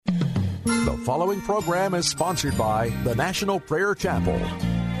The following program is sponsored by the National Prayer Chapel.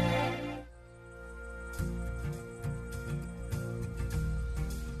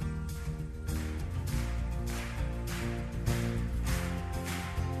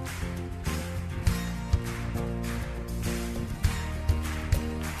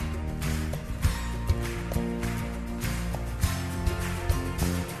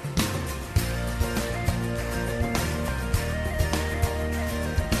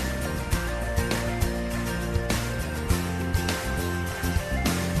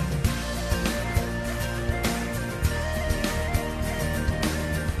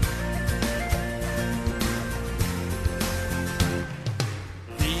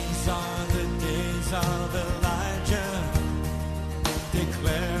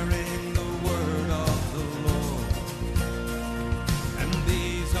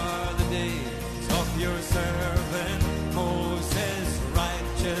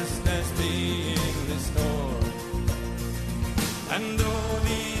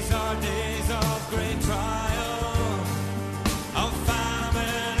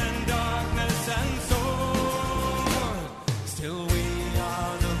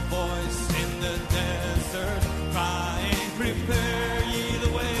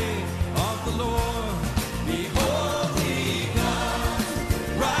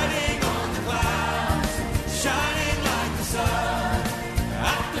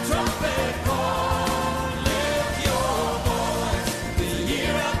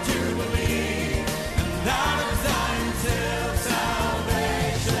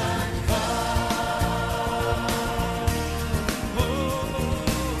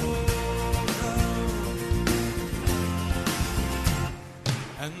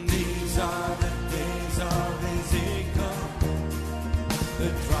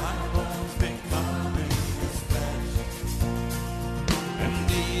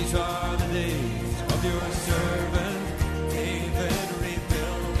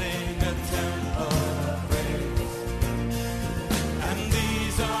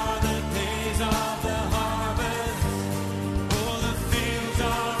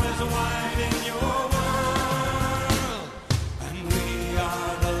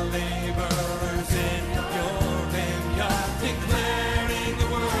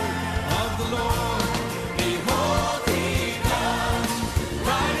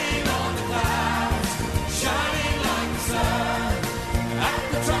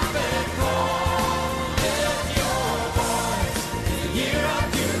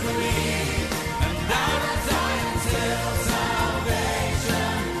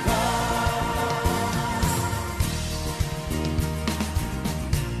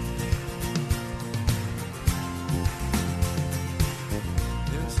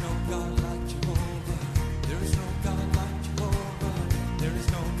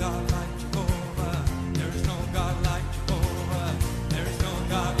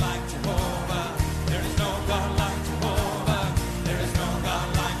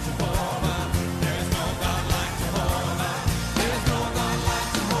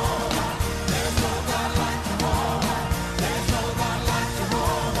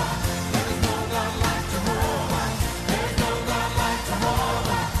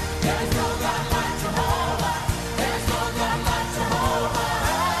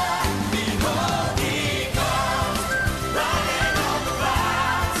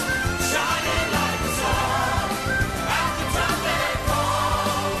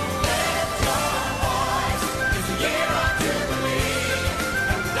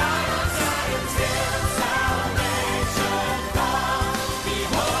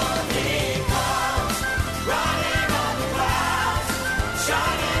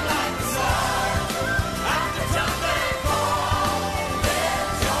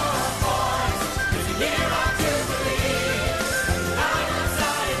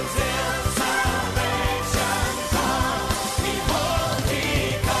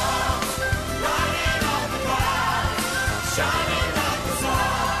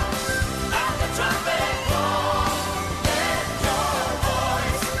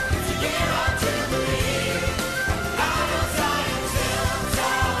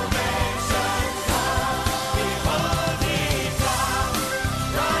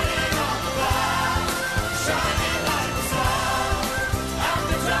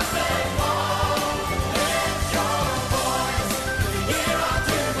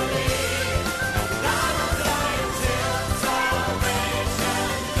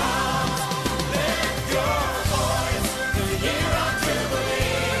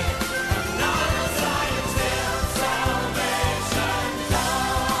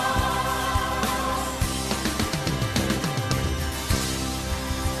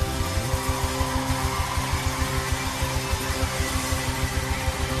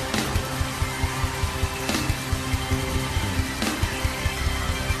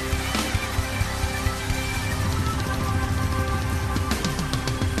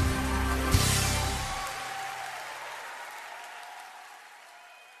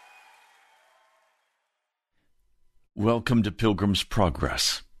 Welcome to Pilgrim's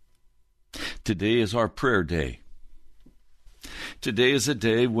Progress. Today is our prayer day. Today is a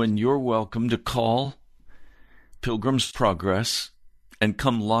day when you're welcome to call Pilgrim's Progress and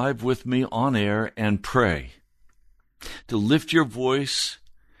come live with me on air and pray. To lift your voice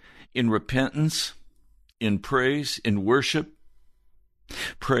in repentance, in praise, in worship,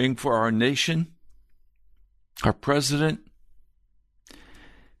 praying for our nation, our president,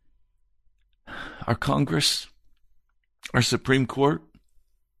 our Congress, our Supreme Court,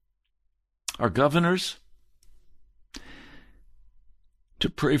 our governors, to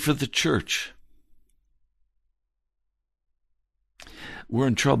pray for the church. We're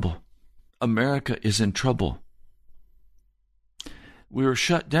in trouble. America is in trouble. We are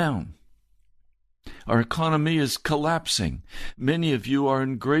shut down. Our economy is collapsing. Many of you are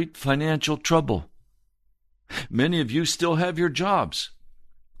in great financial trouble. Many of you still have your jobs.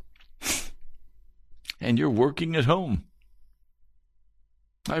 And you're working at home.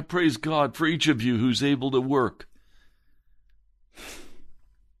 I praise God for each of you who's able to work.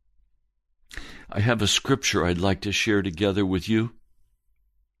 I have a scripture I'd like to share together with you.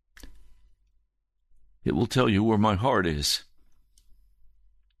 It will tell you where my heart is.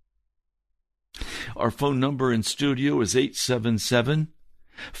 Our phone number in studio is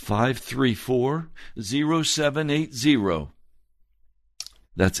 877-534-0780.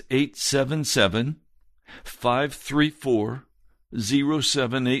 That's 877-534-0780.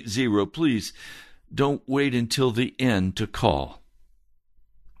 Please don't wait until the end to call.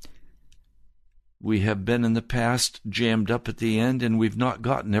 We have been in the past jammed up at the end, and we've not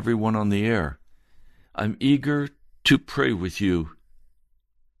gotten everyone on the air. I'm eager to pray with you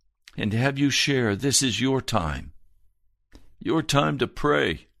and to have you share. This is your time to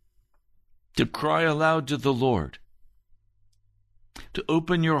pray, to cry aloud to the Lord, to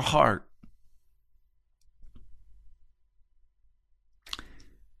open your heart.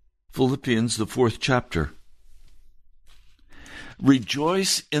 Philippians, the 4th chapter.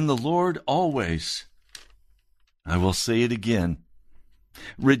 Rejoice in the Lord always. I will say it again.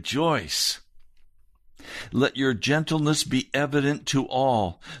 Rejoice. Let your gentleness be evident to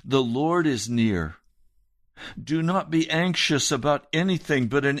all. The Lord is near. Do not be anxious about anything,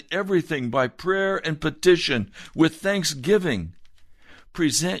 but in everything by prayer and petition with thanksgiving.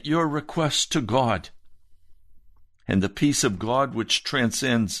 Present your requests to God. And the peace of God, which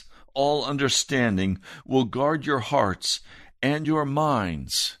transcends all understanding, will guard your hearts and your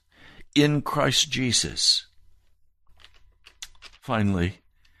minds in Christ Jesus. Finally,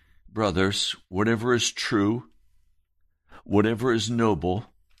 brothers, whatever is true, whatever is noble,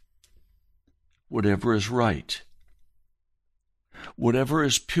 whatever is right, whatever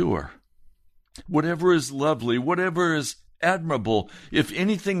is pure, whatever is lovely, whatever is admirable, if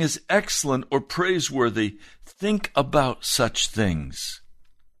anything is excellent or praiseworthy, think about such things.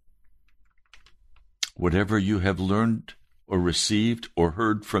 Whatever you have learned or received or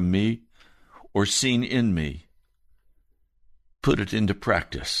heard from me or seen in me, put it into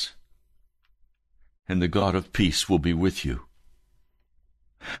practice, and the God of peace will be with you.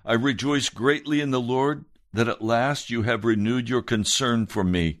 I rejoice greatly in the Lord that at last you have renewed your concern for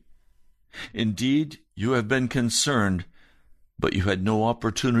me. Indeed, you have been concerned, but you had no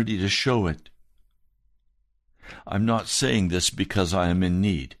opportunity to show it. I'm not saying this because I am in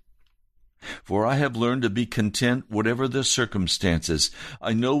need, for I have learned to be content whatever the circumstances.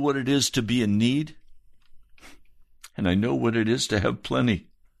 I know what it is to be in need, and I know what it is to have plenty.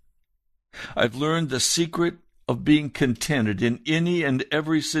 I've learned the secret of being contented in any and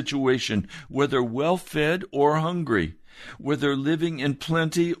every situation, whether well-fed or hungry, whether living in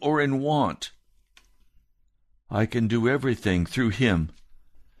plenty or in want. I can do everything through Him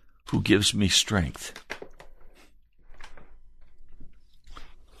who gives me strength.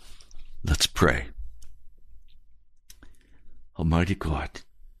 Let's pray. Almighty God,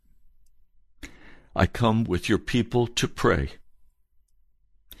 I come with your people to pray,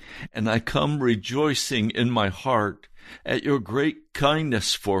 and I come rejoicing in my heart at your great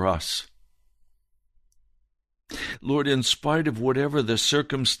kindness for us. Lord, in spite of whatever the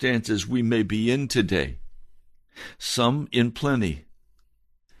circumstances we may be in today, some in plenty,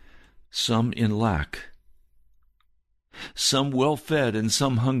 some in lack, some well-fed and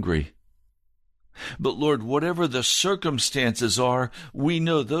some hungry, but Lord, whatever the circumstances are, we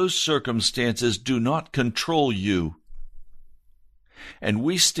know those circumstances do not control you. And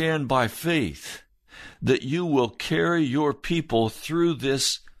we stand by faith that you will carry your people through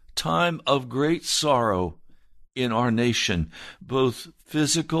this time of great sorrow in our nation, both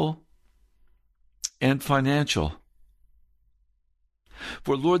physical and financial.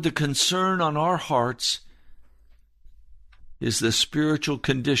 For Lord, the concern on our hearts is the spiritual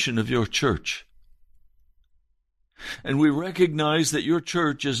condition of your church. And we recognize that your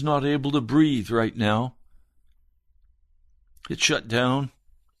church is not able to breathe right now. It's shut down.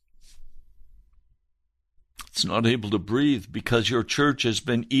 It's not able to breathe because your church has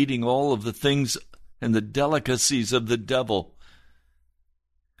been eating all of the things and the delicacies of the devil.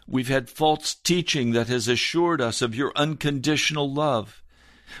 We've had false teaching that has assured us of your unconditional love.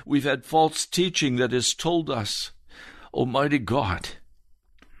 We've had false teaching that has told us, Almighty God,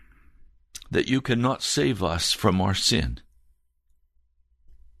 that you cannot save us from our sin.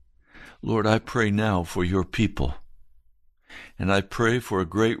 Lord, I pray now for your people, and I pray for a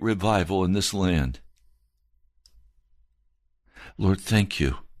great revival in this land. Lord, thank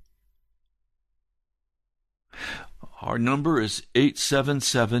you. Our number is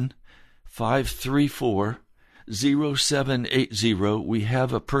 877-534-0780. We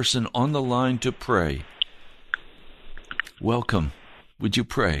have a person on the line to pray. Welcome. Would you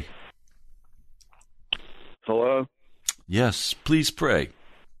pray? Hello? Yes, please pray.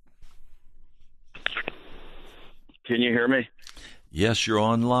 Can you hear me? Yes, you're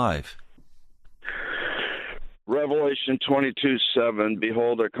on live. Revelation 22:7.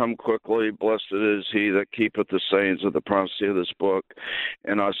 Behold, I come quickly. Blessed is he that keepeth the sayings of the prophecy of this book.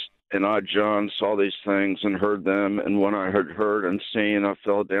 And I, John, saw these things and heard them. And when I had heard and seen, I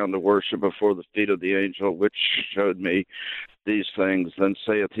fell down to worship before the feet of the angel which showed me these things. Then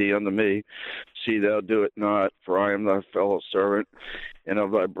saith he unto me, See thou do it not, for I am thy fellow servant, and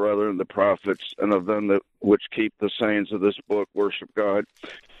of thy brethren the prophets, and of them that which keep the sayings of this book worship God.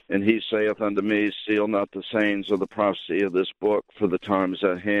 And he saith unto me, Seal not the sayings of the prophecy of this book, for the time is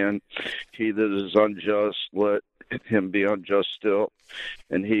at hand. He that is unjust, let him be unjust still.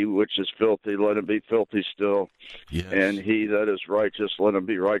 And he which is filthy, let him be filthy still. Yes. And he that is righteous, let him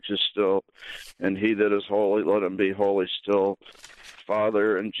be righteous still. And he that is holy, let him be holy still.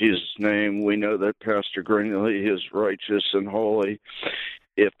 Father, in Jesus' name, we know that Pastor Greenlee is righteous and holy.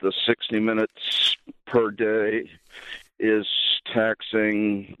 If the 60 minutes per day is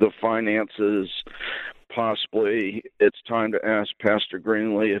taxing the finances, possibly it's time to ask Pastor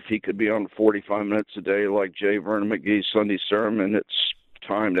Greenlee if he could be on 45 minutes a day like J. Vernon McGee's Sunday sermon. It's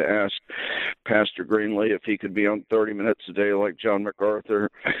time to ask Pastor Greenlee if he could be on 30 minutes a day like John MacArthur.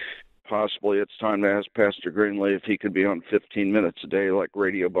 Possibly it's time to ask Pastor Greenlee if he could be on 15 minutes a day like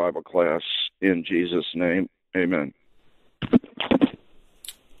Radio Bible Class. In Jesus' name, amen.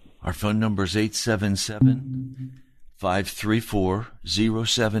 Our phone number is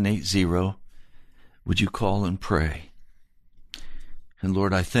 877-534-0780. Would you call and pray? And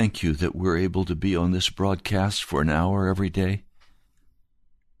Lord, I thank you that we're able to be on this broadcast for an hour every day.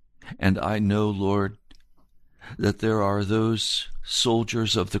 And I know, Lord, that there are those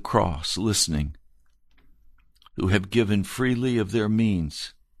soldiers of the cross listening who have given freely of their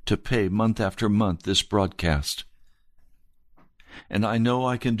means to pay month after month this broadcast. And I know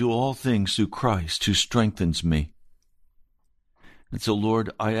I can do all things through Christ who strengthens me. And so, Lord,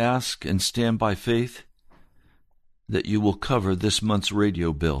 I ask and stand by faith that you will cover this month's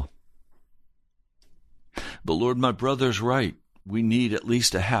radio bill. But, Lord, my brother's right. We need at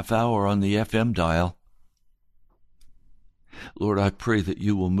least a half hour on the FM dial. Lord, I pray that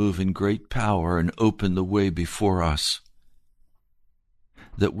you will move in great power and open the way before us,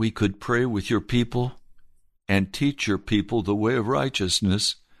 that we could pray with your people and teach your people the way of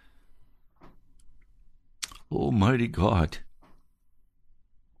righteousness. Almighty God,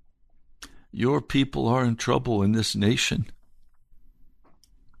 your people are in trouble in this nation.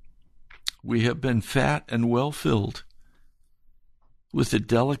 We have been fat and well-filled with the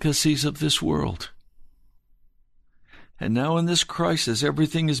delicacies of this world. And now in this crisis,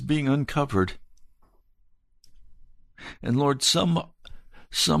 everything is being uncovered. And Lord, some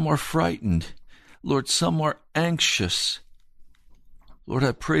are frightened. Lord, some are anxious. Lord,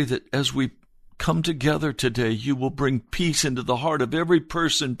 I pray that as we come together today, you will bring peace into the heart of every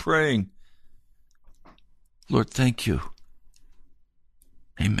person praying. Lord, thank you.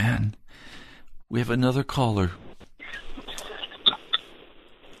 Amen. We have another caller.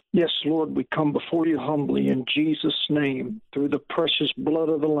 Yes, Lord, we come before you humbly in Jesus' name through the precious blood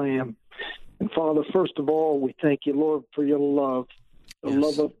of the Lamb. And Father, first of all, we thank you, Lord, for your love, the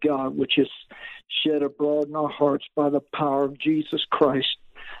love of God, which is shed abroad in our hearts by the power of Jesus Christ.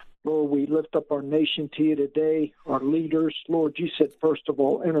 Lord, we lift up our nation to you today, our leaders. Lord, you said, first of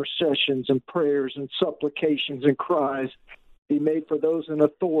all, intercessions and prayers and supplications and cries be made for those in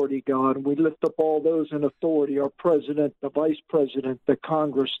authority, God. And we lift up all those in authority, our president, the vice president, the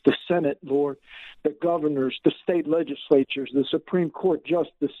Congress, the Senate, Lord, the governors, the state legislatures, the Supreme Court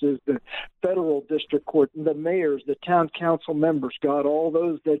justices, the federal district court, and the mayors, the town council members, God, all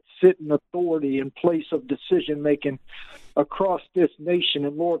those that sit in authority in place of decision-making across this nation.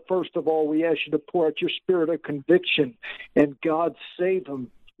 And Lord, first of all, we ask you to pour out your spirit of conviction, and God, save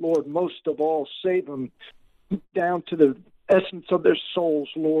them. Lord, most of all, save them down to the essence of their souls,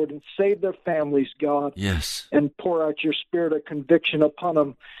 Lord, and save their families, God. Yes. And pour out your spirit of conviction upon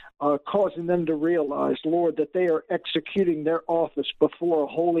them, causing them to realize, Lord, that they are executing their office before a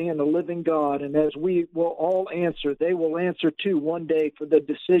holy and a living God. And as we will all answer, they will answer too one day for the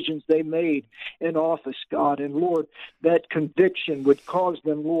decisions they made in office, God. And Lord, that conviction would cause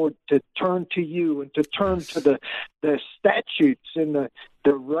them, Lord, to turn to you and to turn to the statutes and the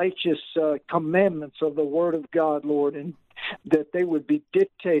righteous commandments of the Word of God, Lord, and that they would be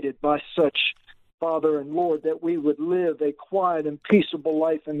dictated by such, Father, and Lord, that we would live a quiet and peaceable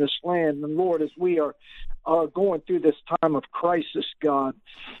life in this land. And Lord, as we are going through this time of crisis, God,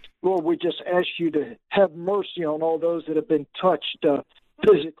 Lord, we just ask you to have mercy on all those that have been touched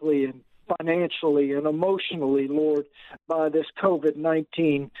physically and financially and emotionally, Lord, by this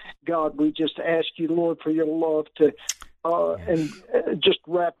COVID-19. God, we just ask you, Lord, for your love to and just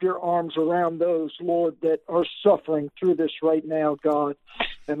wrap your arms around those, Lord, that are suffering through this right now, God.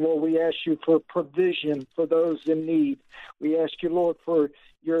 And, Lord, we ask you for provision for those in need. We ask you, Lord, for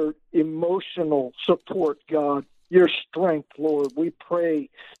your emotional support, God, your strength, Lord. We pray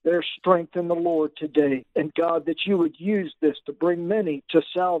their strength in the Lord today. And, God, that you would use this to bring many to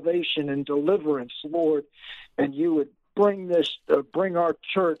salvation and deliverance, Lord, and you would bring our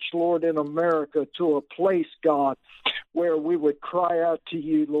church, Lord, in America to a place, God, where we would cry out to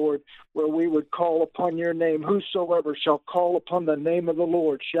you, Lord, where we would call upon your name. Whosoever shall call upon the name of the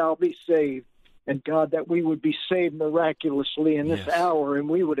Lord shall be saved. And, God, that we would be saved miraculously in this hour, and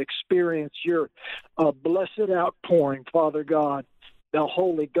we would experience your blessed outpouring, Father God, the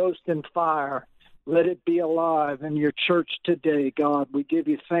Holy Ghost and fire. Let it be alive in your church today, God. We give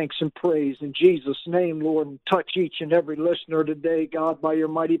you thanks and praise in Jesus' name, Lord, and touch each and every listener today, God, by your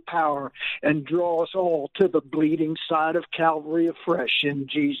mighty power, and draw us all to the bleeding side of Calvary afresh in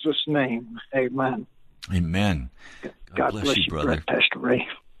Jesus' name. Amen. Amen. God bless you, brother. Pastor Ray.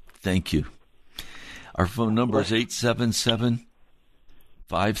 Thank you. Our phone number is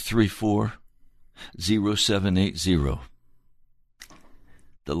 877-534-0780.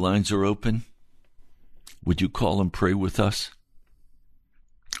 The lines are open. Would you call and pray with us?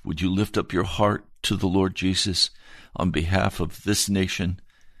 Would you lift up your heart to the Lord Jesus on behalf of this nation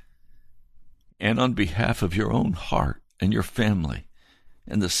and on behalf of your own heart and your family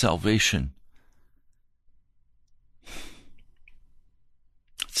and the salvation?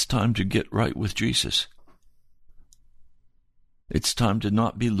 It's time to get right with Jesus. It's time to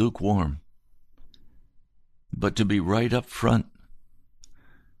not be lukewarm, but to be right up front.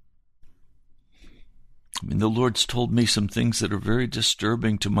 I mean, the Lord's told me some things that are very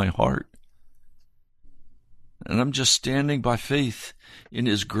disturbing to my heart. And I'm just standing by faith in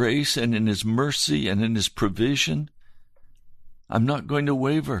His grace and in His mercy and in His provision. I'm not going to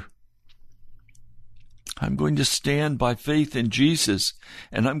waver. I'm going to stand by faith in Jesus,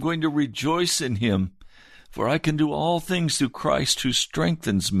 and I'm going to rejoice in Him, for I can do all things through Christ who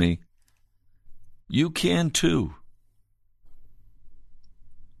strengthens me. You can too.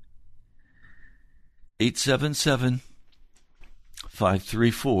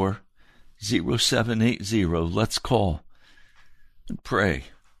 877-534-0780. Let's call and pray.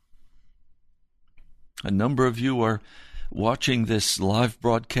 A number of you are watching this live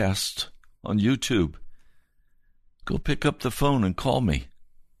broadcast on YouTube. Go pick up the phone and call me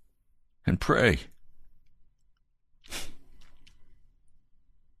and pray.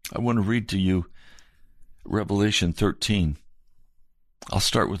 I want to read to you Revelation 13. I'll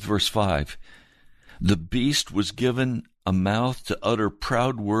start with verse 5. The beast was given a mouth to utter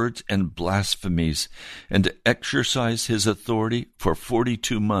proud words and blasphemies, and to exercise his authority for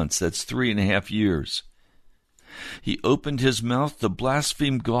 42 months. That's 3.5 years. He opened his mouth to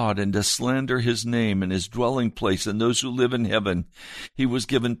blaspheme God and to slander his name and his dwelling place and those who live in heaven. He was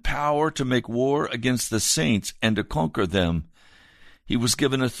given power to make war against the saints and to conquer them. He was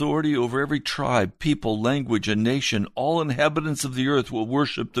given authority over every tribe, people, language, and nation. All inhabitants of the earth will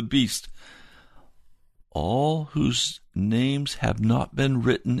worship the beast, all whose names have not been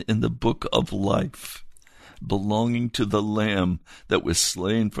written in the book of life, belonging to the Lamb that was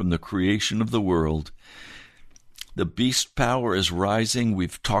slain from the creation of the world. The beast power is rising.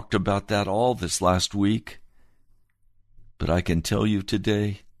 We've talked about that all this last week. But I can tell you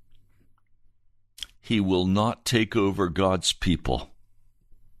today, he will not take over God's people.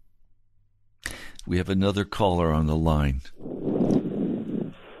 We have another caller on the line.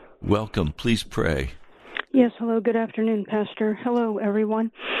 Welcome. Please pray. Yes, hello. Good afternoon, Pastor. Hello,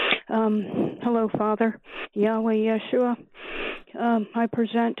 everyone. Hello, Father. Yahweh Yeshua. I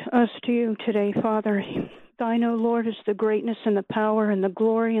present us to you today, Father. Thine, O Lord, is the greatness and the power and the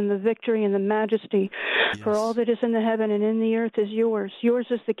glory and the victory and the majesty. Yes. For all that is in the heaven and in the earth is yours. Yours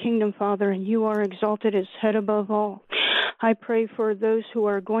is the kingdom, Father, and you are exalted as head above all. I pray for those who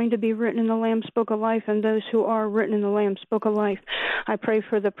are going to be written in the Lamb's Book of Life and those who are written in the Lamb's Book of Life. I pray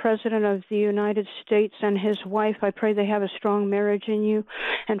for the President of the United States and his wife. I pray they have a strong marriage in you,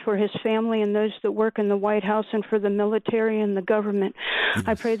 and for his family and those that work in the White House and for the military and the government. Yes.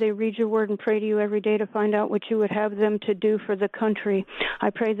 I pray they read your word and pray to you every day to find out what you would have them to do for the country. I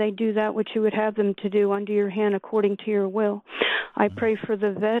pray they do that which you would have them to do under your hand according to your will. I pray for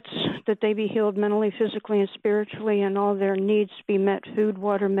the vets that they be healed mentally, physically, and spiritually, and all their needs be met, food,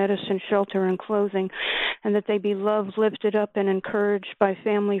 water, medicine, shelter, and clothing, and that they be loved, lifted up, and encouraged by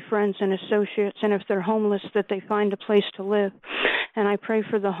family, friends, and associates, and if they're homeless, that they find a place to live. And I pray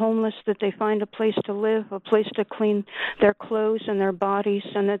for the homeless that they find a place to live, a place to clean their clothes and their bodies,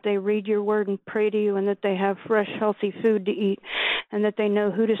 and that they read your word and pray to you, and that they have fresh, healthy food to eat, and that they know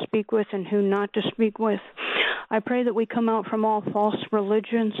who to speak with and who not to speak with. I pray that we come out from all false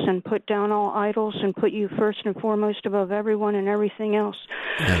religions and put down all idols and put you first and foremost above everyone and everything else.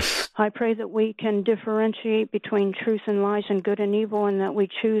 Yes. I pray that we can differentiate between truth and lies and good and evil, and that we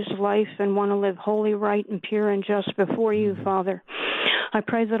choose life and want to live holy, right, and pure and just before you, Father. I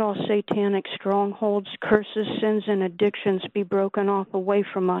pray that all satanic strongholds, curses, sins, and addictions be broken off away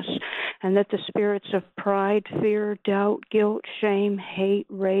from us, and that the spirits of pride, fear, doubt, guilt, shame, hate,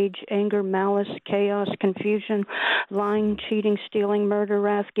 rage, anger, malice, chaos, confusion, lying, cheating, stealing, murder,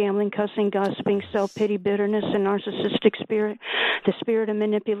 wrath, gambling, cussing, gossiping, self-pity, bitterness, and narcissistic spirit, the spirit of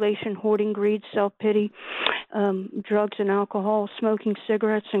manipulation, hoarding, greed, self-pity, drugs and alcohol, smoking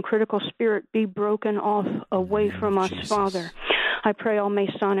cigarettes, and critical spirit be broken off away from us, Jesus. Father. I pray all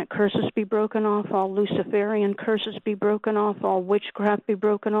Masonic curses be broken off, all Luciferian curses be broken off, all witchcraft be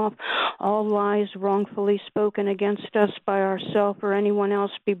broken off, all lies wrongfully spoken against us by ourselves or anyone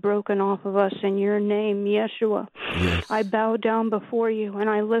else be broken off of us in your name, Yeshua. Yes. I bow down before you and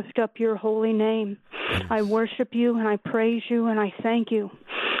I lift up your holy name. Yes. I worship you and I praise you and I thank you.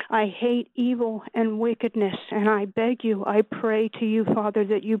 I hate evil and wickedness, and I beg you, I pray to you, Father,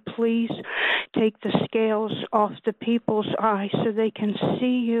 that you please take the scales off the people's eyes so they can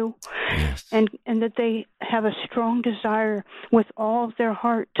see you, yes. and that they have a strong desire with all of their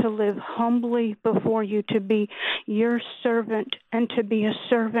heart to live humbly before you, to be your servant and to be a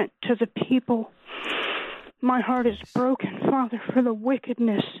servant to the people. My heart is broken, Father, for the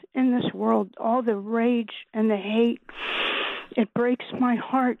wickedness in this world, all the rage and the hate. It breaks my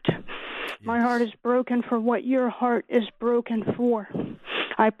heart. Yes. My heart is broken for what your heart is broken for.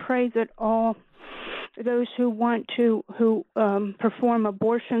 I pray that all those who want to, perform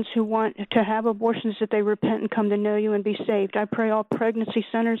abortions, who want to have abortions, that they repent and come to know you and be saved. I pray all pregnancy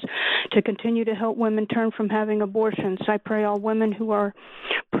centers to continue to help women turn from having abortions. I pray all women who are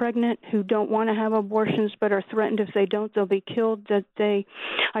pregnant, who don't want to have abortions but are threatened if they don't, they'll be killed,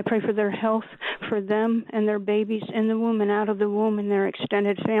 I pray for their health, for them and their babies in the womb and out of the womb and their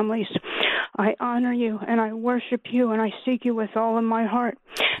extended families. I honor you and I worship you and I seek you with all of my heart.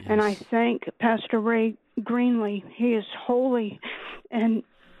 Yes. And I thank Pastor Ray Greenlee. He is holy and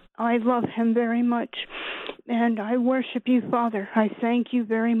I love him very much. And I worship you, Father. I thank you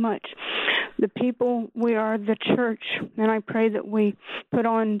very much. The people, we are the church, and I pray that we put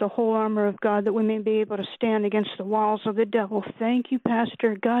on the whole armor of God that we may be able to stand against the walls of the devil. Thank you,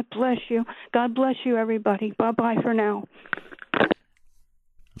 Pastor. God bless you. God bless you, everybody. Bye-bye for now.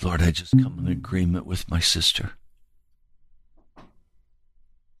 Lord, I just come in agreement with my sister.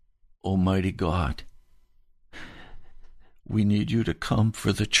 Almighty God, we need you to come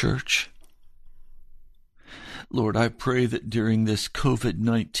for the church. Lord, I pray that during this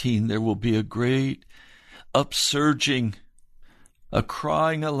COVID-19 there will be a great upsurging, a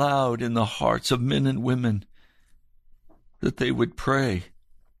crying aloud in the hearts of men and women, that they would pray.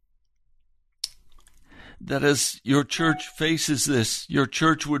 That as your church faces this, your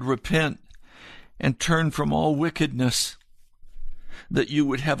church would repent and turn from all wickedness, that you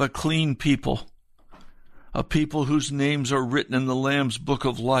would have a clean people, a people whose names are written in the Lamb's Book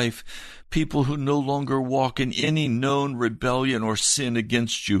of Life, people who no longer walk in any known rebellion or sin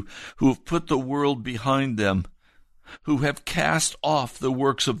against you, who have put the world behind them, who have cast off the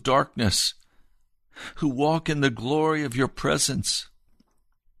works of darkness, who walk in the glory of your presence.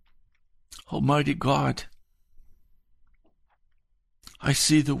 Almighty God, I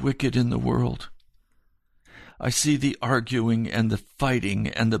see the wicked in the world. I see the arguing and the fighting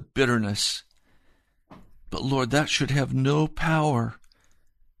and the bitterness. But Lord, that should have no power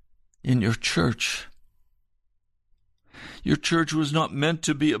in your church. Your church was not meant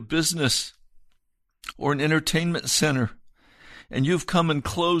to be a business or an entertainment center. And you've come and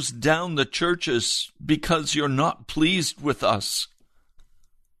closed down the churches because you're not pleased with us.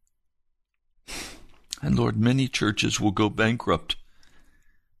 And Lord, many churches will go bankrupt.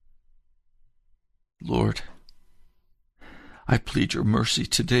 Lord, I plead your mercy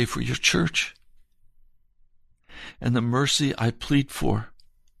today for your church. And the mercy I plead for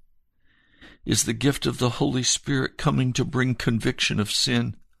is the gift of the Holy Spirit coming to bring conviction of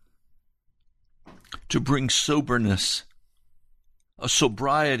sin, to bring soberness, a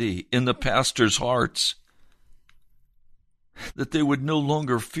sobriety in the pastors' hearts, that they would no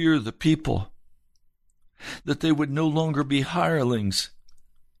longer fear the people, that they would no longer be hirelings,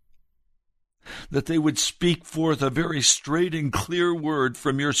 that they would speak forth a very straight and clear word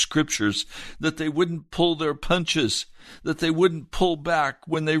from your scriptures, that they wouldn't pull their punches, that they wouldn't pull back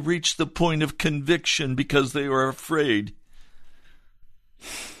when they reach the point of conviction because they are afraid.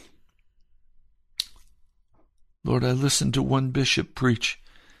 Lord, I listened to one bishop preach.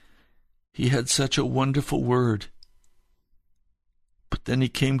 He had such a wonderful word. But then he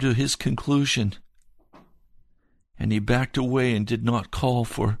came to his conclusion, and he backed away and did not call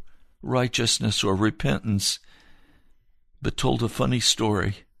for righteousness or repentance, but told a funny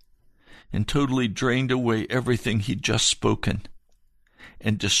story and totally drained away everything he'd just spoken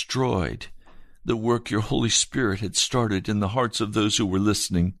and destroyed the work your Holy Spirit had started in the hearts of those who were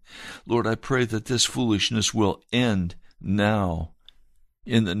listening. Lord, I pray that this foolishness will end now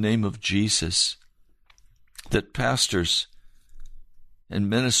in the name of Jesus, that pastors and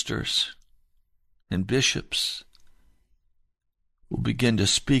ministers and bishops will begin to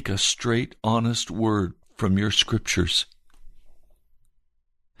speak a straight, honest word from your scriptures.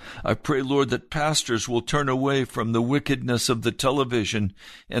 I pray, Lord, that pastors will turn away from the wickedness of the television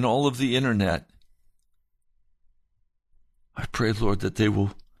and all of the internet. I pray, Lord, that they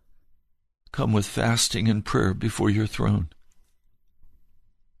will come with fasting and prayer before your throne,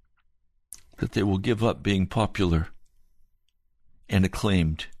 that they will give up being popular and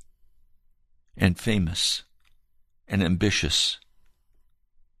acclaimed and famous and ambitious.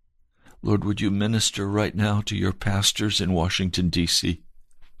 Lord, would you minister right now to your pastors in Washington, D.C.?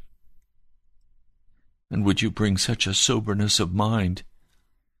 And would you bring such a soberness of mind?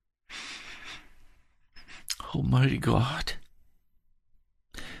 Almighty God,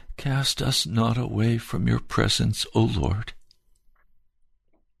 cast us not away from your presence, O Lord,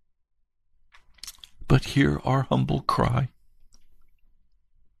 but hear our humble cry.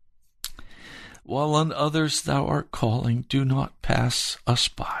 While on others thou art calling, do not pass us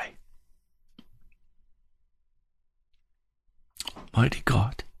by. Mighty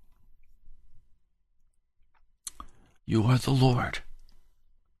God, you are the Lord,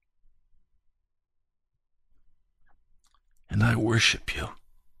 and I worship you.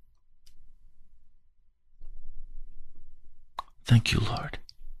 Thank you, Lord.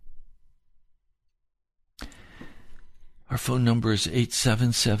 Our phone number is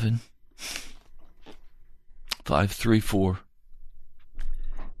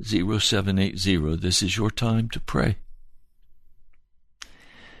 877-534-0780. This is your time to pray.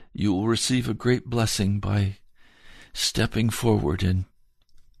 You will receive a great blessing by stepping forward and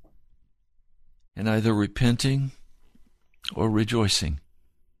either repenting or rejoicing,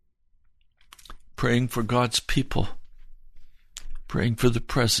 praying for God's people, praying for the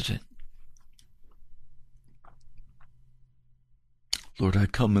president. Lord, I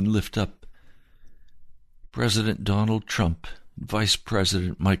come and lift up President Donald Trump, Vice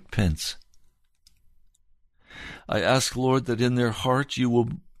President Mike Pence. I ask, Lord, that in their hearts you will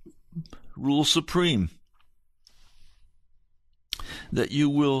rule supreme, that you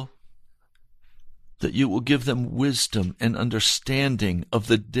will give them wisdom and understanding of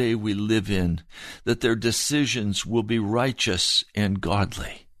the day we live in, that their decisions will be righteous and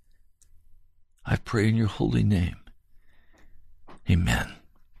godly. I pray in your holy name. Amen.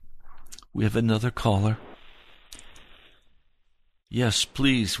 We have another caller. Yes,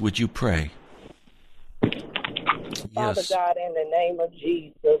 please, would you pray? Father Yes. God, in the name of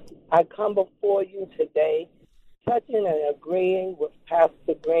Jesus, I come before you today, touching and agreeing with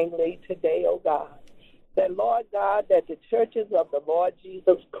Pastor Greenlee today, oh God, that, Lord God, that the churches of the Lord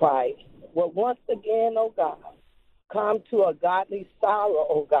Jesus Christ will once again, oh God, come to a godly sorrow,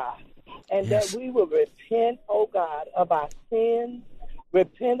 oh God, and that we will repent, oh God, of our sins,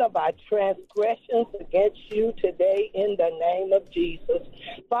 repent of our transgressions against you today in the name of Jesus.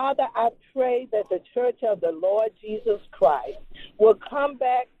 Father, I pray that the church of the Lord Jesus Christ will come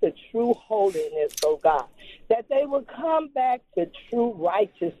back to true holiness, oh God, that they will come back to true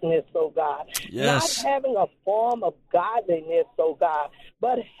righteousness, oh God, not having a form of godliness, oh God,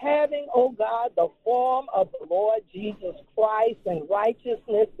 but having, oh God, the form of the Lord Jesus Christ and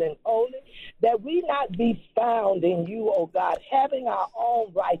righteousness and holiness, that we not be found in you, oh God, having our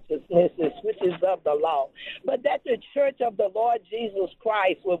own righteousnesses, which is of the law, but that the church of the Lord Jesus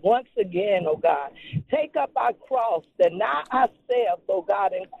Christ will once again, oh God, take up our cross, deny ourselves, oh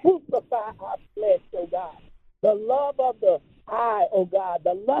God, and crucify our flesh, oh God. The love of the eye, oh God,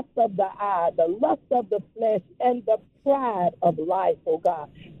 the lust of the eye, the lust of the flesh, and the pride of life, oh God,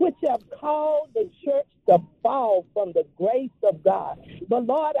 which have caused the church to fall from the grace of God. But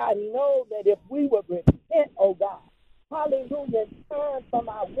Lord, I know that if we would repent, oh God, hallelujah, turn from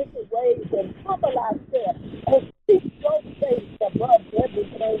our wicked ways and humble ourselves and seek your face above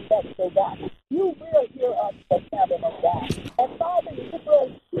everything else, oh God, you will hear us from heaven, oh God. And Father, you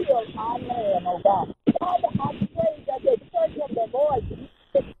will heal our land, oh God. Father, I pray that the church of the Lord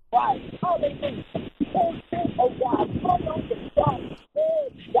Jesus Christ, hallelujah, oh God, come on the cross,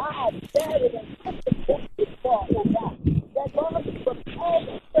 God, buried and put the picture for, oh God, that Lord, you will call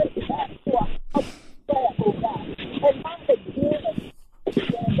the church back to our house prayer, oh God, and not again, there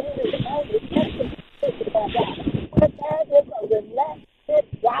is only oh God, but there is a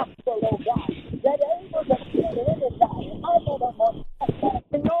relaxed gospel, oh God, that able to kill anybody,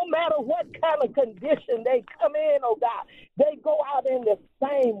 and no matter what kind of condition they come in, oh God, they go out in the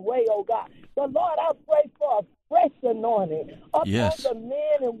same way, oh God. So Lord, I pray for a fresh anointing upon the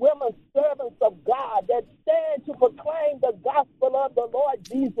men and women servants of God that stand to proclaim the gospel of the Lord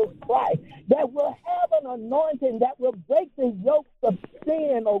Jesus Christ, that will have an anointing that will break the yokes of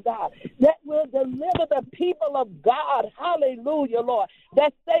sin, oh God, that will deliver the people of God, hallelujah, Lord,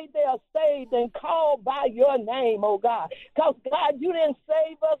 that say they are saved and called by your name, oh God. Because, God, you didn't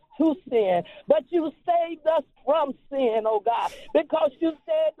save us to sin, but you saved us from sin, oh God, because you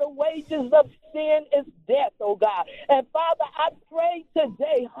said the wages of sin is death, oh God. And Father, I pray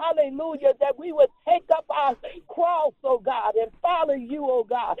today, hallelujah, that we would take up our cross, oh God, and follow you, oh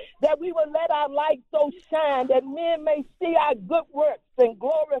God, that we would let our light so shine that men may see our good works and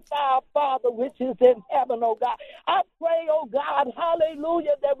glorify our Father which is in heaven, oh God. I pray, oh God,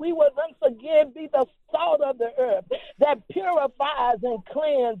 hallelujah, that we would once again be the salt of the earth that purifies and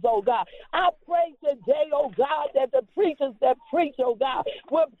cleanses, oh God. I pray today, oh God, that the preachers that preach, oh God,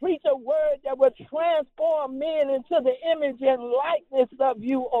 will preach a word that will transform men into the image and likeness of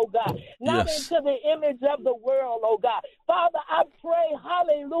you, oh God, not into the image of the world, oh God. Father, I pray,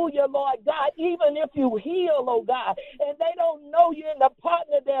 hallelujah, Lord God, even if you heal, oh God, and they don't know you in the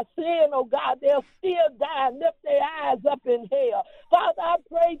pardon of their sin, oh God, they'll still die and lift their eyes up in hell. Father, I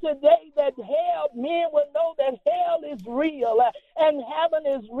pray today that hell, men will know that hell is real and heaven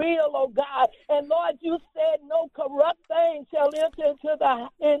is real, oh God. And Lord, you said no corrupt thing shall enter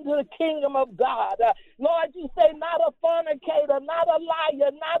into the kingdom of God. Lord, you say not a fornicator, not a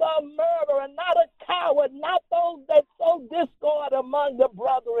liar, not a murderer, not a coward, not those that sow discord among the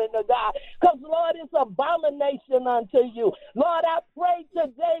brethren of God. Because, Lord, it's abomination unto you. Lord, I pray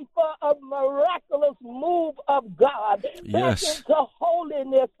today for a miraculous move of God back into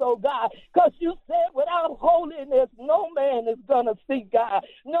holiness, oh God. Because you said without holiness, no man is going to see God.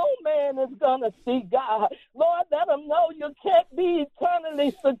 No man is going to see God. Lord, let them know you can't be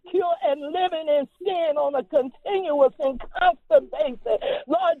eternally secure and living in sin on a continuous and constant basis.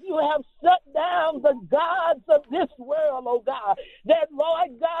 Lord, you have shut down the gods of this world, oh God. That,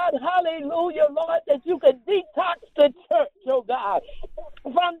 Lord God, hallelujah, Lord, that you could detox the church, oh God,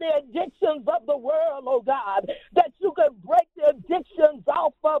 from the addictions of the world, oh God, that you could break the addictions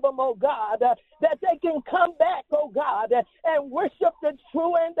off of them, oh God, that they can come back, oh God, and worship the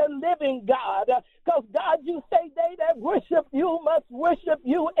true and the living God. Because, God, you say they that worship you must worship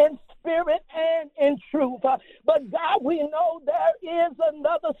you in spirit and in truth. But, God, we know there is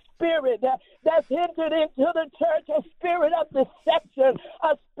another spirit that's entered into the church, a spirit of deception,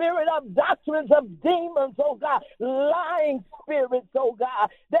 a spirit of doctrines of demons, oh God, lying spirits, oh God,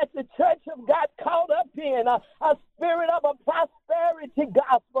 that the church have got caught up in, a spirit of a prosperity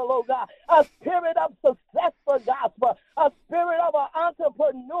gospel, oh God, a spirit of successful gospel, a spirit of an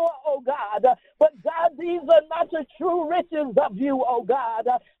entrepreneur, oh God. But God, these are not the true riches of you, oh God.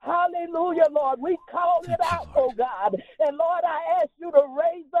 Hallelujah, Lord. We call it out, oh God. And Lord, I ask you to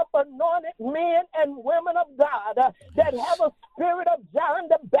raise up anointed men and women of God that have a spirit of John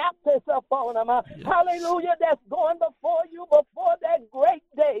the Baptist Baptists upon them. Hallelujah, that's going before you before that great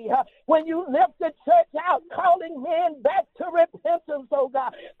day when you lift the church out, calling men back to repentance, oh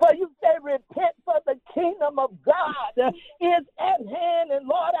God. For you say, repent, for the kingdom of God is at hand. And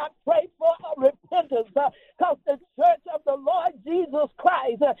Lord, I pray for a repentance because the church of the Lord Jesus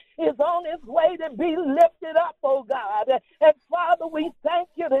Christ is on its way to be lifted up, oh God. And Father, we thank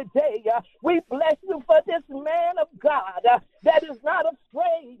you today. We bless you for this man of God that is not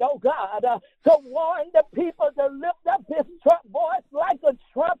afraid, oh God, to warn the people to lift up his voice like a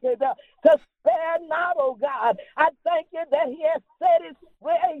trumpet, to spare not, oh God. I thank you that he has set his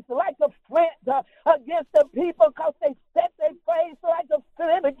face like a flint against the people because they set their face like a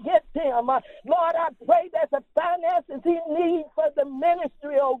flint against him. Lord, I pray that the finances he needs for the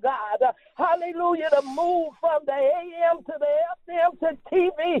ministry, oh God, hallelujah, to move from the AM to the FM to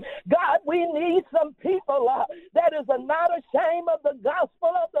TV. God, we need some people that is not ashamed of the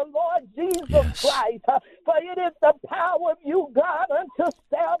gospel of the Lord Jesus Christ. For it is the power of you, God, unto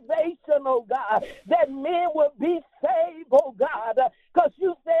salvation, oh God, that men will be saved, oh God. Because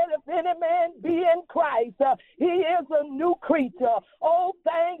you said if any man be in Christ, he is a new creature. Old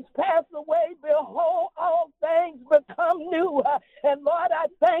things pass away. Behold, all things become new. And Lord, I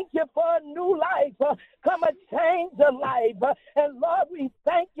thank you for a new life. Come a change of life. And Lord, we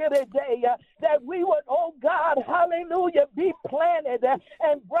thank you today that we would, oh God, hallelujah, be planted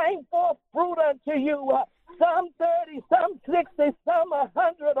and bring forth fruit unto you. Some 30, some 60, some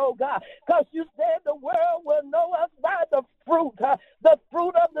 100, oh God, because you said the world will know us by the fruit of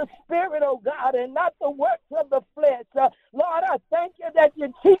the Spirit, oh God, and not the works of the flesh. Lord, I thank you that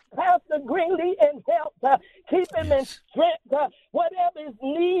you keep Pastor Greenlee in health, keep him in strength. Whatever his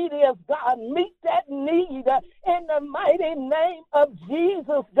need is, God, meet that need in the mighty name of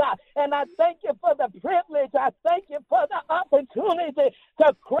Jesus, God. And I thank you for the privilege. I thank you for the opportunity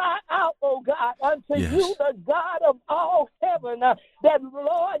to cry out, oh God, unto you, the God of all heaven, that,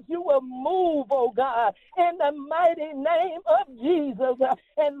 Lord, you will move, oh God, in the mighty name of Jesus.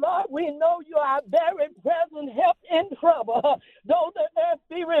 And, Lord, we know you are very present help in trouble. Though the earth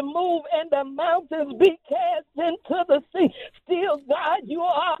be removed and the mountains be cast into the sea, still, God, you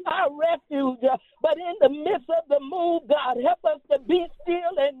are our refuge. But in the midst of the move, God, help us to be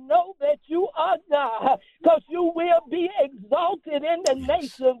still and know that you are God, because you will be exalted in the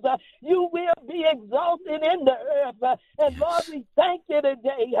nations. You will be exalted in the earth. And Lord, we thank you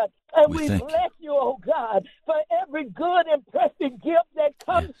today. And we bless you, oh God, for every good and perfect gift that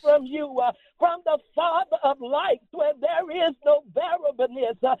comes from you, from the Father of lights, where there is no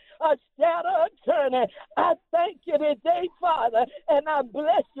variableness, a shadow of turning. I thank you today, Father, and I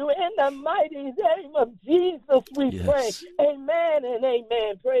bless you in the mighty name of Jesus. We pray. Amen and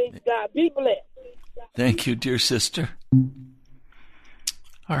amen. Praise God. Be blessed. Thank you, dear sister.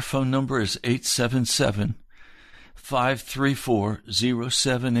 Our phone number is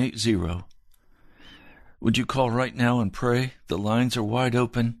 877-534-0780. Would you call right now and pray? The lines are wide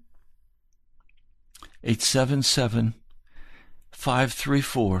open.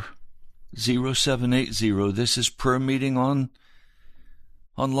 877-534-0780. This is prayer meeting on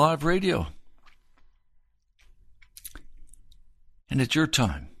live radio. And it's your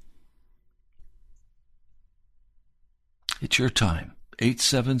time. It's your time.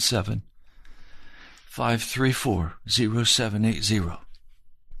 877-534-0780.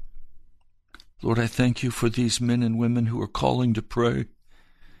 Lord, I thank you for these men and women who are calling to pray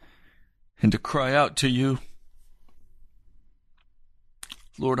and to cry out to you.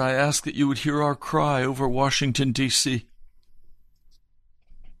 Lord, I ask that you would hear our cry over Washington, D.C.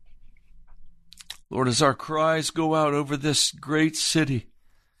 Lord, as our cries go out over this great city,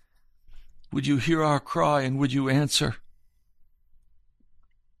 would you hear our cry and would you answer?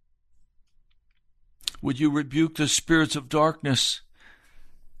 Would you rebuke the spirits of darkness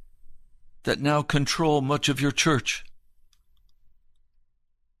that now control much of your church?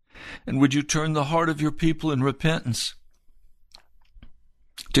 And would you turn the heart of your people in repentance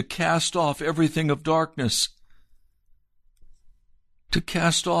to cast off everything of darkness, to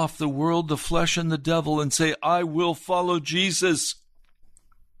cast off the world, the flesh, and the devil, and say, I will follow Jesus,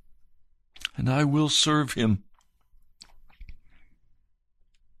 and I will serve him.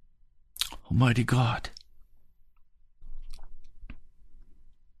 Almighty God,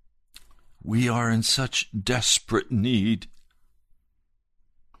 we are in such desperate need.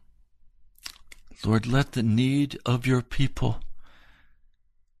 Lord, let the need of your people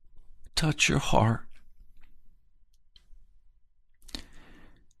touch your heart.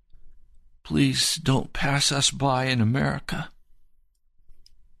 Please don't pass us by in America.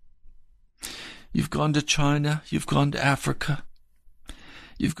 You've gone to China, you've gone to Africa,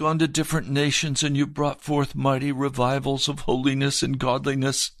 You've gone to different nations and you've brought forth mighty revivals of holiness and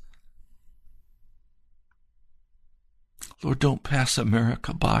godliness. Lord, don't pass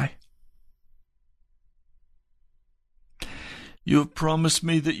America by. You have promised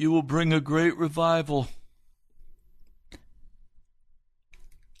me that you will bring a great revival.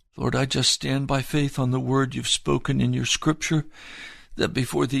 Lord, I just stand by faith on the word you've spoken in your scripture, that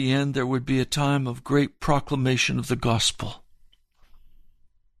before the end there would be a time of great proclamation of the gospel.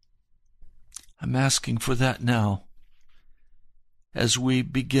 I'm asking for that now, as we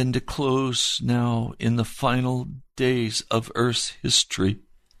begin to close now in the final days of Earth's history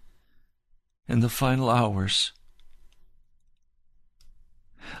and the final hours.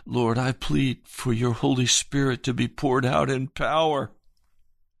 Lord, I plead for your Holy Spirit to be poured out in power.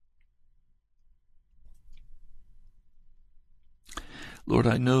 Lord,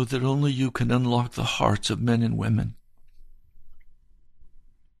 I know that only you can unlock the hearts of men and women.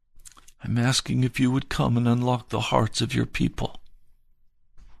 I'm asking if you would come and unlock the hearts of your people.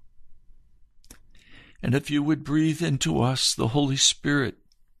 And if you would breathe into us the Holy Spirit.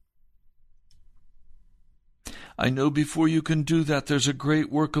 I know before you can do that, there's a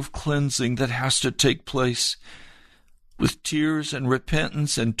great work of cleansing that has to take place with tears and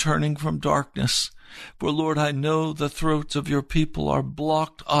repentance and turning from darkness. For, Lord, I know the throats of your people are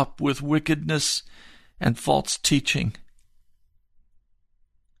blocked up with wickedness and false teaching.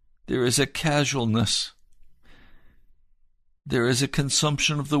 There is a casualness. There is a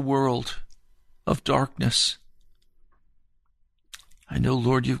consumption of the world, of darkness. I know,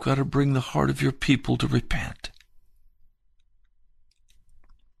 Lord, you've got to bring the heart of your people to repent.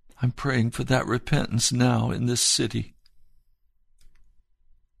 I'm praying for that repentance now in this city.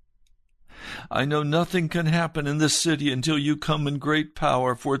 I know nothing can happen in this city until you come in great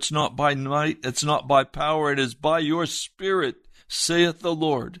power, for it's not by might, it's not by power, it is by your Spirit, saith the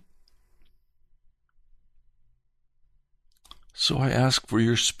Lord. So I ask for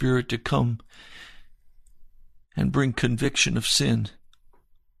your Spirit to come and bring conviction of sin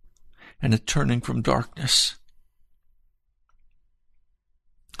and a turning from darkness.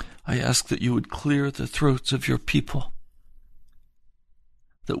 I ask that you would clear the throats of your people,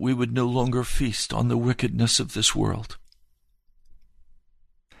 that we would no longer feast on the wickedness of this world,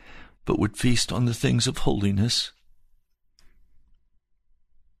 but would feast on the things of holiness,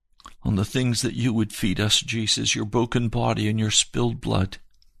 on the things that you would feed us, Jesus, your broken body and your spilled blood.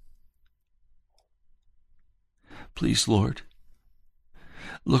 Please, Lord,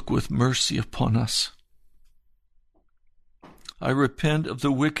 look with mercy upon us. I repent of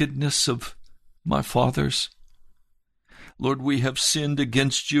the wickedness of my fathers. Lord, we have sinned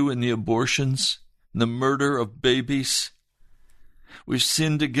against you in the abortions, the murder of babies. We've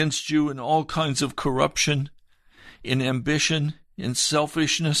sinned against you in all kinds of corruption, in ambition, in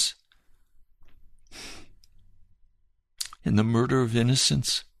selfishness, in the murder of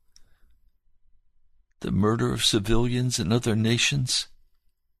innocents, the murder of civilians in other nations.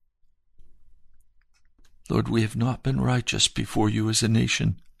 Lord, we have not been righteous before you as a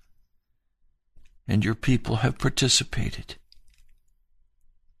nation, and your people have participated.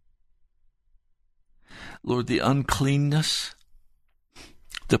 Lord, the uncleanness,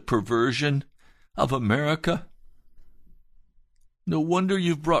 the perversion of America. No wonder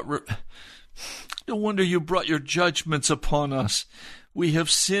you brought your judgments upon us. We have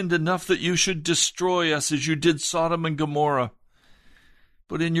sinned enough that you should destroy us as you did Sodom and Gomorrah.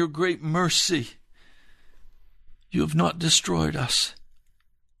 But in your great mercy, you have not destroyed us.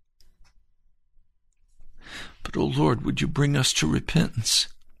 But, O Lord, would you bring us to repentance?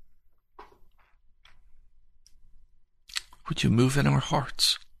 Would you move in our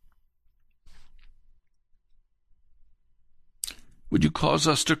hearts? Would you cause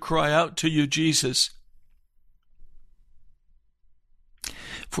us to cry out to you, Jesus?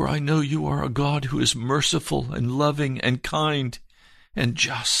 For I know you are a God who is merciful and loving and kind and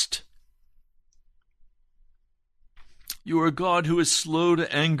just. You are a God who is slow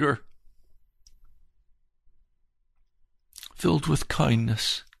to anger, filled with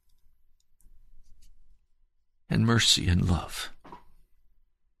kindness and mercy and love.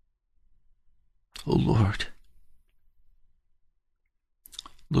 O Lord,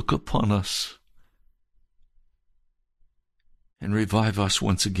 look upon us and revive us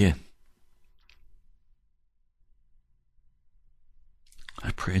once again. I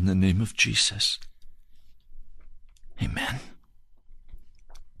pray in the name of Jesus. Amen.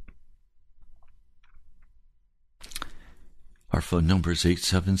 Our phone number is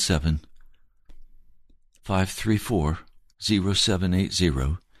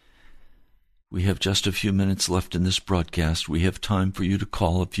 877-534-0780. We have just a few minutes left in this broadcast. We have time for you to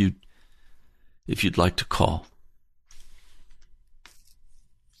call if you'd like to call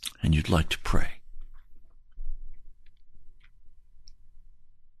and you'd like to pray.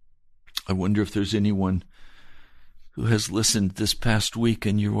 I wonder if there's anyone who has listened this past week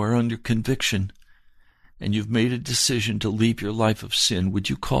and you are under conviction and you've made a decision to leave your life of sin. Would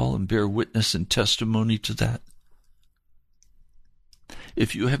you call and bear witness and testimony to that?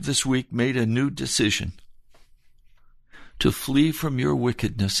 If you have this week made a new decision to flee from your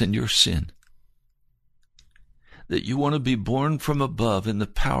wickedness and your sin, that you want to be born from above in the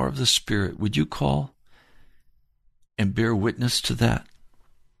power of the Spirit, would you call and bear witness to that?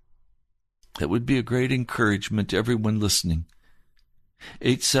 That would be a great encouragement to everyone listening.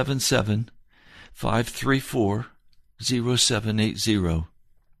 877-534-0780.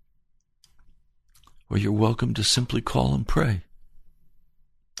 Or you're welcome to simply call and pray.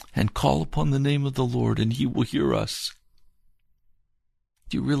 And call upon the name of the Lord, and He will hear us.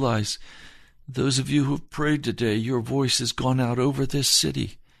 Do you realize, those of you who have prayed today, your voice has gone out over this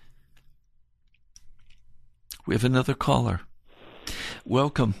city? We have another caller.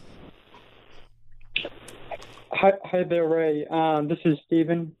 Welcome. Hi there, Ray. This is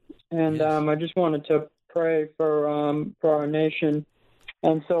Stephen, and I just wanted to pray for our nation.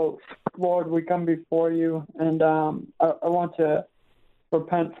 And so, Lord, we come before you, and I want to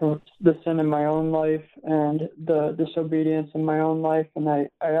repent for the sin in my own life and the disobedience in my own life, and I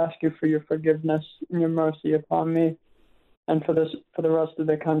ask you for your forgiveness and your mercy upon me and for the rest of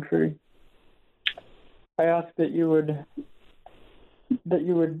the country. I ask that you would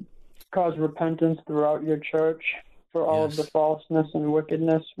cause repentance throughout your church for all of the falseness and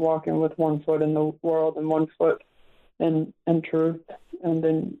wickedness, walking with one foot in the world and one foot in truth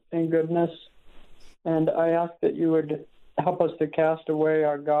and in goodness. And I ask that you would help us to cast away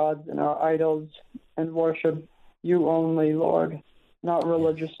our gods and our idols and worship you only, Lord, not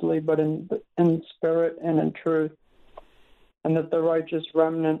religiously, but in spirit and in truth. And that the righteous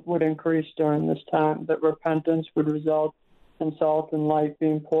remnant would increase during this time, that repentance would result in salt and light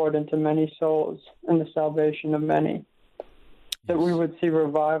being poured into many souls and the salvation of many. That we would see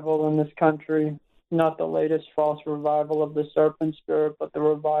revival in this country, not the latest false revival of the serpent spirit, but the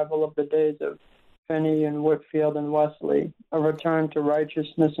revival of the days of Finney and Whitfield and Wesley, a return to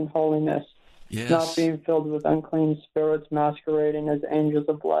righteousness and holiness, not being filled with unclean spirits masquerading as angels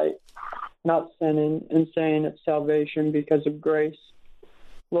of light, not sinning and saying it's salvation because of grace.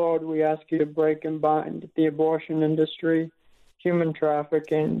 Lord, we ask you to break and bind the abortion industry, human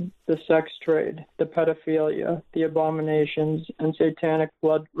trafficking, the sex trade, the pedophilia, the abominations, and satanic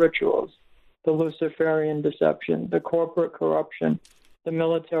blood rituals, the Luciferian deception, the corporate corruption, the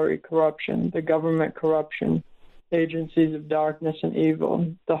military corruption, the government corruption, agencies of darkness and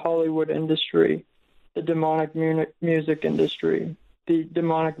evil, the Hollywood industry, the demonic music industry, the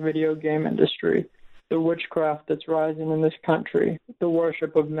demonic video game industry, the witchcraft that's rising in this country, the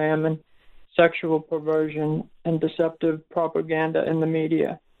worship of mammon, sexual perversion, and deceptive propaganda in the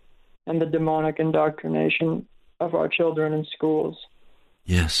media, and the demonic indoctrination of our children in schools.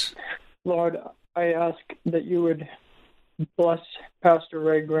 Yes. Lord, I ask that you would bless Pastor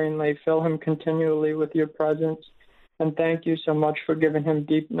Ray Greenlee, fill him continually with your presence, and thank you so much for giving him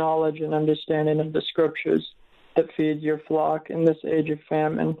deep knowledge and understanding of the scriptures that feeds your flock in this age of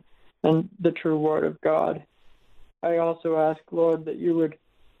famine and the true word of God. I also ask, Lord, that you would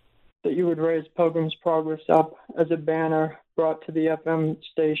raise Pilgrim's Progress up as a banner brought to the FM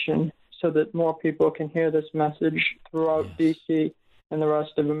station so that more people can hear this message throughout D.C. and the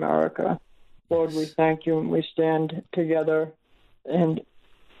rest of America. Lord, we thank you and we stand together and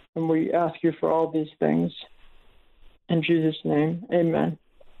we ask you for all these things. In Jesus' name, amen.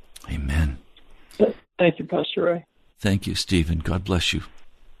 Amen. Thank you, Pastor Ray. Thank you, Stephen. God bless you.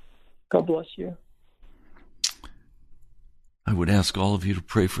 God bless you. I would ask all of you to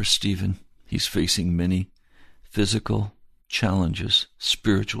pray for Stephen. He's facing many physical challenges,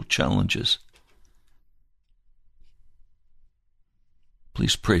 spiritual challenges.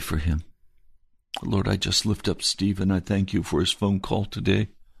 Please pray for him. Lord, I just lift up Stephen. I thank you for his phone call today.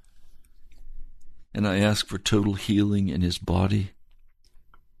 And I ask for total healing in his body.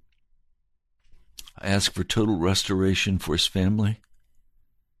 I ask for total restoration for his family.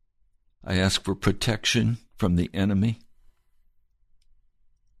 I ask for protection from the enemy.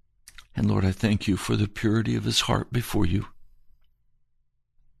 And Lord, I thank you for the purity of his heart before you.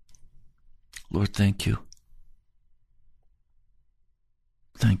 Lord, thank you.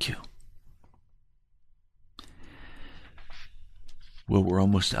 Thank you. Well, we're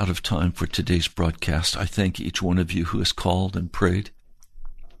almost out of time for today's broadcast. I thank each one of you who has called and prayed.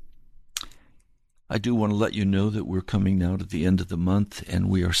 I do want to let you know that we're coming now to the end of the month, and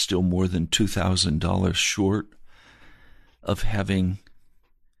we are still more than $2,000 short of having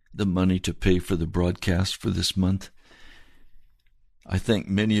the money to pay for the broadcast for this month. I thank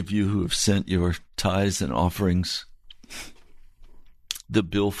many of you who have sent your tithes and offerings. The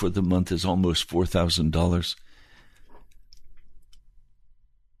bill for the month is almost $4,000.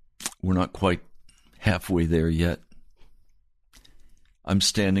 We're not quite halfway there yet. I'm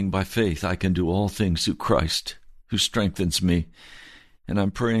standing by faith. I can do all things through Christ who strengthens me. And I'm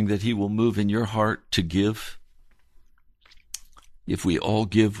praying that he will move in your heart to give. If we all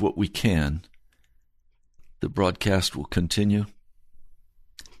give what we can, the broadcast will continue.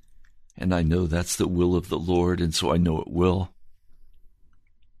 And I know that's the will of the Lord, and so I know it will.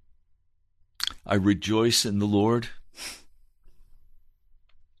 I rejoice in the Lord.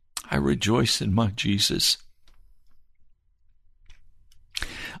 I rejoice in my Jesus.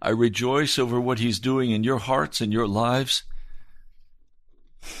 I rejoice over what he's doing in your hearts and your lives.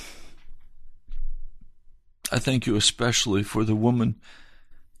 I thank you especially for the woman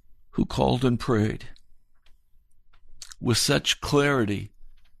who called and prayed with such clarity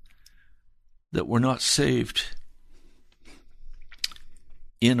that we're not saved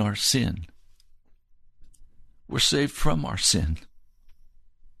in our sin. We're saved from our sin.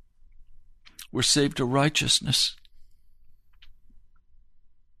 We're saved to righteousness.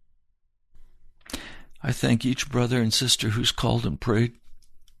 I thank each brother and sister who's called and prayed.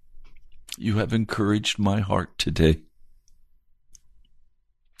 You have encouraged my heart today.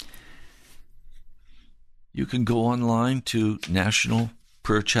 You can go online to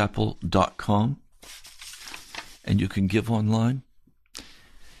nationalprayerchapel.com and you can give online.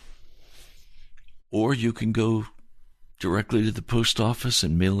 Or you can go directly to the post office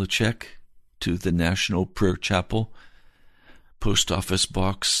and mail a check to the National Prayer Chapel, Post Office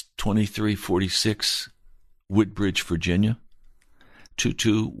Box 2346, Woodbridge, Virginia,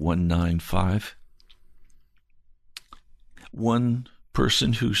 22195. One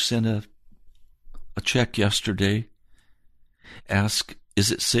person who sent a check yesterday asked,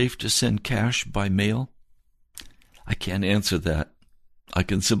 is it safe to send cash by mail? I can't answer that. I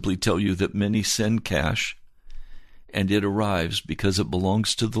can simply tell you that many send cash, and it arrives because it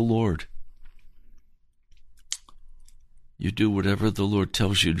belongs to the Lord. You do whatever the Lord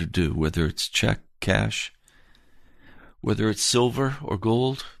tells you to do, whether it's check, cash, whether it's silver or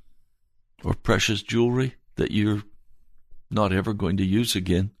gold or precious jewelry that you're not ever going to use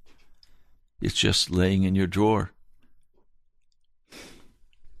again. It's just laying in your drawer.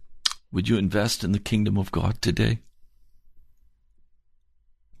 Would you invest in the kingdom of God today?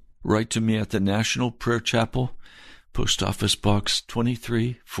 Write to me at the National Prayer Chapel, Post Office Box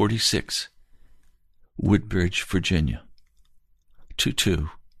 2346, Woodbridge, Virginia,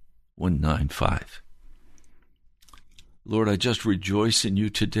 22195. Lord, I just rejoice in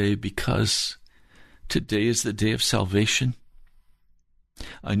you today because today is the day of salvation.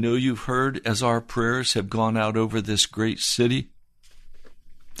 I know you've heard as our prayers have gone out over this great city.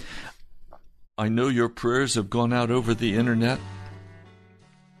 I know your prayers have gone out over the internet,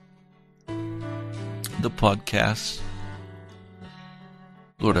 the podcasts.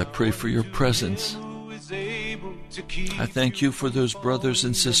 Lord, I pray for your presence. I thank you for those brothers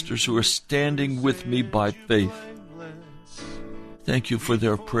and sisters who are standing with me by faith. Thank you for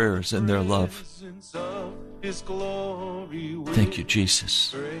their prayers and their love. Thank you,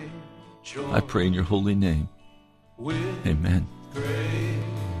 Jesus. I pray in your holy name. Amen.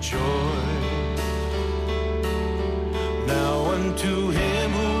 Now unto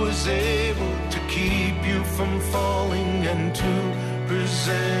him who is able to keep you from falling and to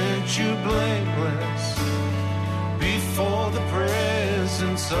present you blameless before the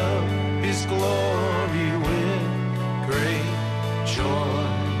presence of his glory.